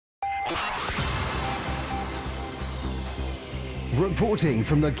Reporting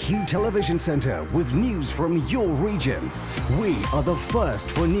from the Q Television Centre with news from your region. We are the first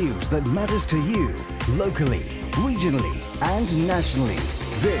for news that matters to you, locally, regionally and nationally.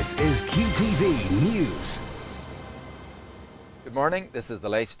 This is QTV News. Good morning, this is the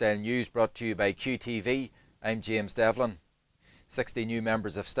Lifestyle News brought to you by QTV. I'm James Devlin. 60 new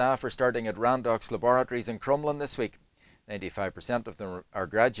members of staff are starting at Randox Laboratories in Crumlin this week. 95% of them are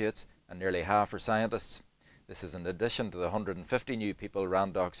graduates and nearly half are scientists. This is in addition to the 150 new people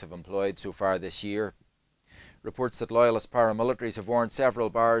Randox have employed so far this year. Reports that loyalist paramilitaries have warned several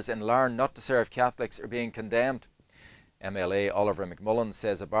bars in Larne not to serve Catholics are being condemned. MLA Oliver McMullen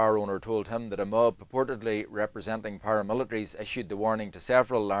says a bar owner told him that a mob purportedly representing paramilitaries issued the warning to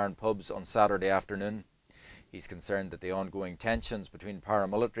several Larne pubs on Saturday afternoon. He's concerned that the ongoing tensions between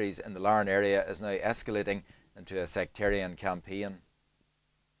paramilitaries in the Larne area is now escalating into a sectarian campaign.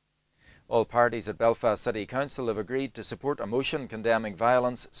 All parties at Belfast City Council have agreed to support a motion condemning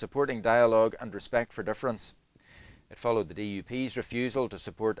violence, supporting dialogue and respect for difference. It followed the DUP's refusal to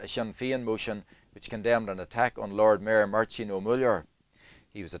support a Sinn Féin motion which condemned an attack on Lord Mayor Marcin O'Muller.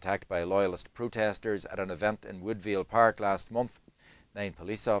 He was attacked by loyalist protesters at an event in Woodvale Park last month. 9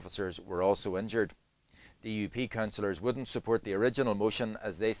 police officers were also injured. DUP councillors wouldn't support the original motion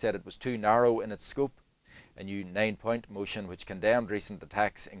as they said it was too narrow in its scope. A new 9-point motion which condemned recent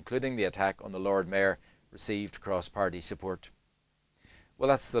attacks, including the attack on the Lord Mayor, received cross-party support. Well,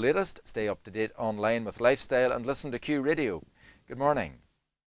 that's the latest. Stay up to date online with Lifestyle and listen to Q Radio. Good morning.